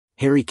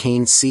Harry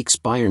Kane seeks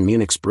Bayern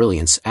Munich's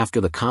brilliance after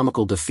the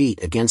comical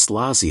defeat against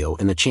Lazio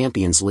in the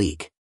Champions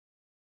League.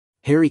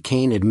 Harry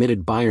Kane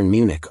admitted Bayern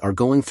Munich are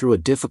going through a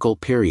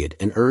difficult period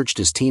and urged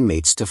his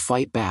teammates to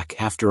fight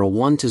back after a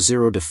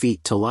 1-0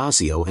 defeat to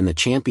Lazio in the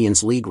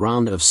Champions League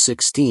round of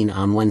 16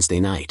 on Wednesday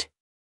night.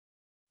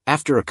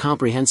 After a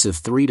comprehensive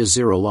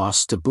 3-0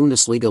 loss to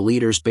Bundesliga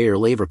leaders Bayer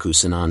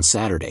Leverkusen on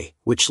Saturday,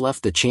 which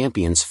left the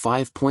champions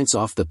 5 points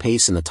off the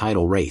pace in the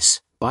title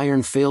race,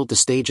 Bayern failed to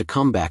stage a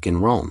comeback in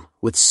Rome,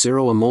 with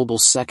Ciro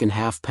Immobile's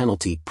second-half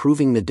penalty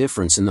proving the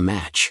difference in the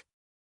match.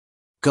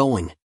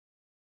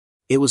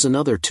 It was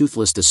another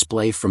toothless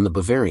display from the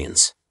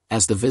Bavarians,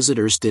 as the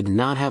visitors did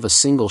not have a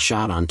single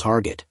shot on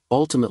target,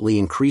 ultimately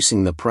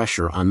increasing the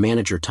pressure on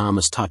manager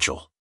Thomas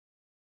Tuchel.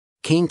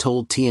 Kane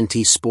told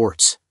TNT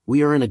Sports,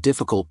 "We are in a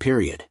difficult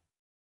period.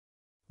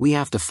 We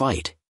have to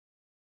fight.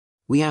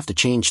 We have to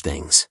change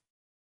things.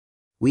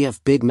 We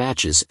have big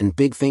matches and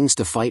big things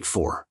to fight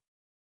for.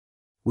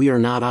 We are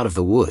not out of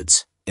the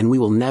woods, and we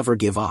will never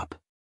give up.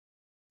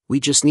 We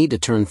just need to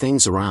turn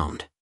things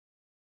around.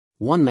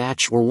 One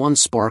match or one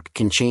spark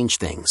can change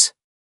things."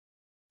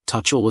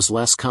 Tuchel was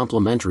less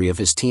complimentary of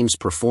his team's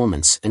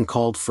performance and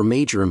called for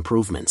major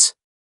improvements.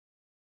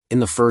 "In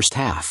the first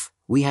half,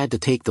 we had to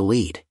take the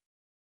lead.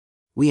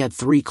 We had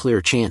 3 clear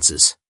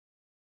chances.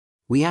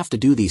 We have to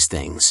do these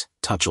things,"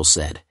 Tuchel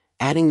said,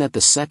 adding that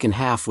the second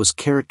half was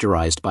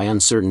characterized by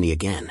uncertainty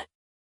again.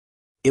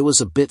 It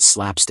was a bit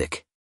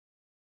slapstick.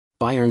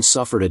 Bayern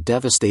suffered a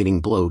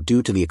devastating blow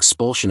due to the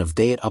expulsion of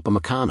Dayot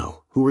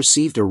Upamecano, who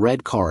received a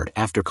red card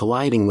after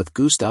colliding with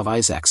Gustav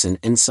Isaacson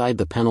inside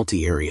the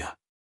penalty area.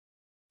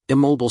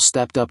 Immobile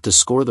stepped up to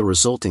score the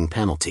resulting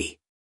penalty.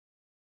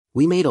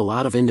 "We made a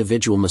lot of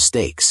individual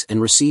mistakes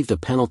and received a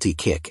penalty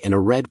kick and a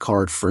red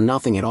card for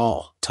nothing at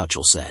all,"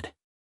 Tuchel said.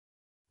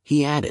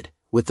 He added,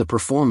 "With the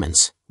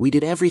performance, we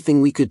did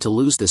everything we could to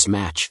lose this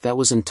match that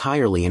was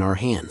entirely in our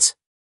hands."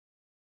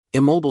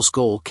 Immobile's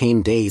goal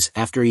came days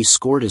after he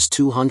scored his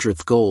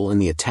 200th goal in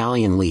the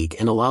Italian league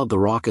and allowed the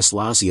raucous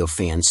Lazio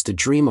fans to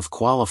dream of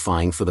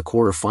qualifying for the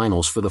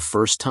quarterfinals for the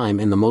first time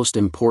in the most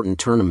important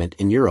tournament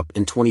in Europe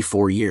in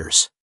 24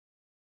 years.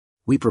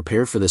 "We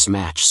prepared for this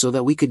match so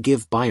that we could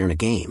give Bayern a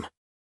game.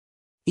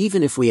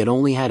 Even if we had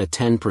only had a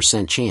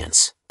 10%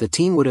 chance, the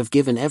team would have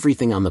given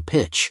everything on the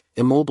pitch,"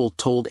 Immobile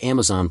told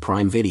Amazon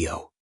Prime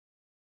Video.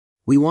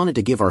 "We wanted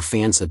to give our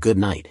fans a good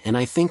night and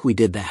I think we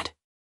did that."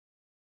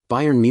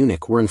 Bayern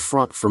Munich were in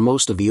front for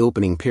most of the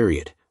opening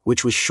period,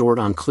 which was short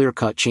on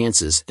clear-cut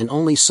chances and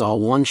only saw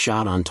 1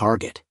 shot on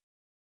target.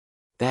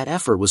 That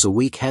effort was a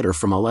weak header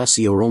from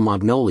Alessio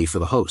Romagnoli for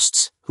the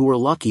hosts, who were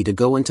lucky to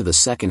go into the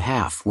second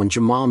half when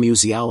Jamal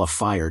Musiala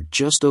fired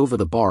just over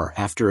the bar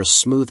after a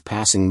smooth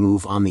passing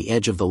move on the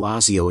edge of the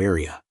Lazio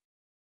area.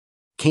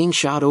 Kane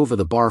shot over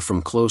the bar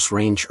from close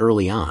range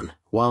early on,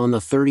 while in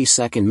the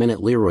 32nd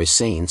minute Leroy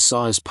Sane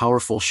saw his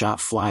powerful shot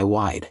fly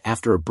wide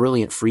after a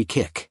brilliant free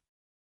kick.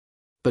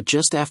 But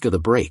just after the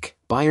break,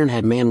 Bayern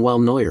had Manuel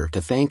Neuer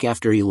to thank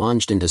after he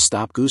lunged in to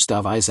stop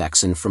Gustav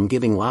Isaacson from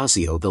giving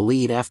Lazio the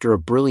lead after a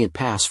brilliant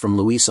pass from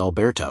Luis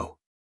Alberto.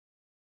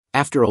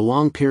 After a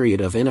long period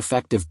of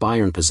ineffective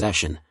Bayern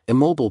possession,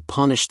 Immobile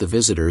punished the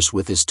visitors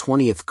with his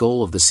 20th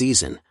goal of the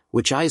season,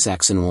 which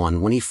Isaacson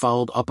won when he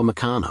fouled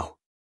Upamecano.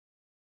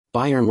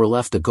 Bayern were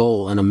left a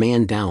goal and a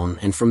man down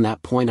and from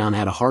that point on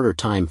had a harder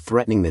time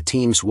threatening the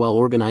team's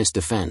well-organized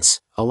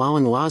defense,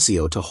 allowing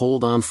Lazio to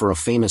hold on for a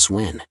famous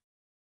win.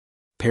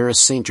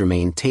 Paris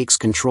Saint-Germain takes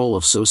control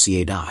of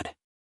Sociedad.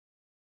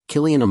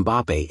 Kylian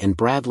Mbappe and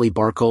Bradley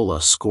Barcola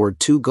scored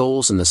 2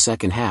 goals in the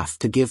second half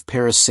to give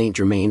Paris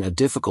Saint-Germain a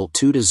difficult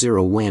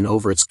 2-0 win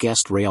over its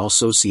guest Real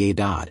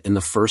Sociedad in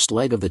the first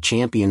leg of the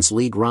Champions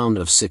League round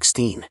of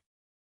 16.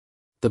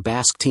 The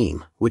Basque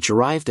team, which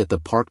arrived at the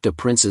Parc des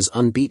Princes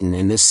unbeaten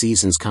in this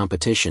season's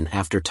competition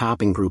after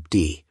topping Group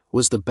D,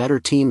 was the better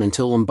team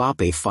until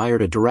Mbappe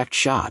fired a direct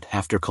shot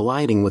after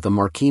colliding with a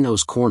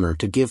Marquinhos corner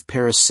to give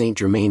Paris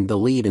Saint-Germain the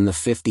lead in the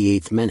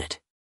 58th minute.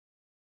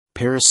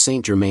 Paris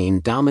Saint-Germain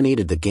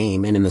dominated the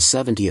game and in the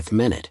 70th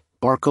minute,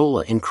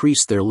 Barcola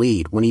increased their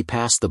lead when he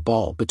passed the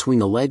ball between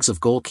the legs of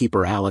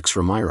goalkeeper Alex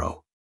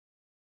Romero.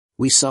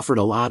 "We suffered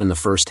a lot in the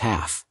first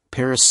half,"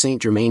 Paris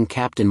Saint-Germain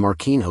captain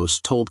Marquinhos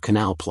told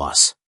Canal+.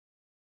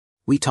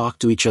 "We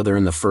talked to each other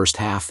in the first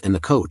half and the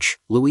coach,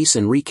 Luis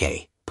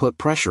Enrique, put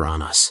pressure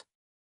on us.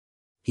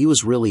 He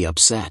was really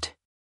upset.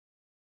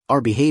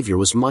 Our behavior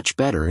was much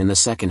better in the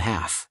second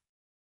half.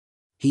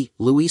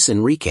 Luis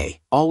Enrique,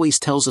 always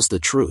tells us the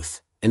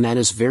truth, and that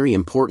is very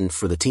important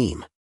for the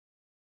team.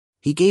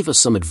 He gave us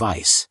some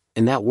advice,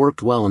 and that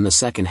worked well in the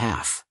second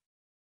half.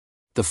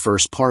 The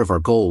first part of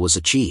our goal was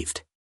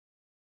achieved.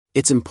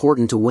 It's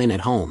important to win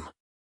at home."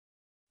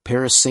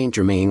 Paris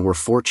Saint-Germain were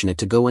fortunate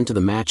to go into the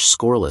match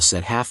scoreless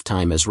at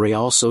halftime as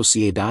Real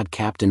Sociedad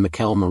captain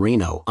Mikel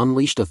Merino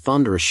unleashed a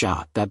thunderous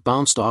shot that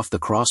bounced off the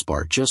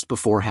crossbar just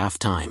before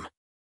halftime.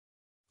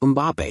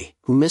 Mbappe,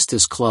 who missed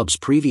his club's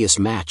previous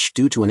match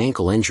due to an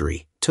ankle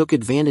injury, took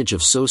advantage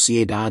of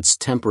Sociedad's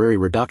temporary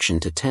reduction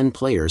to 10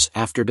 players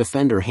after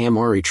defender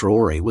Hamari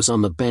Traoré was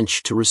on the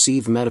bench to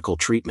receive medical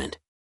treatment.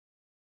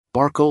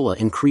 Barcola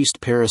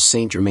increased Paris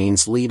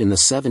Saint-Germain's lead in the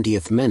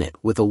 70th minute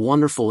with a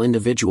wonderful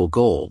individual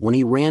goal when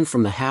he ran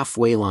from the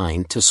halfway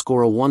line to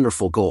score a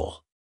wonderful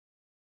goal.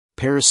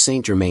 Paris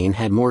Saint-Germain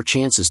had more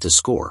chances to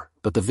score,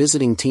 but the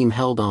visiting team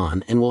held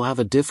on and will have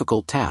a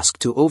difficult task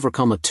to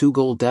overcome a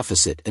 2-goal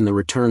deficit in the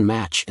return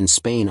match in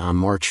Spain on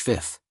March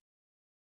 5.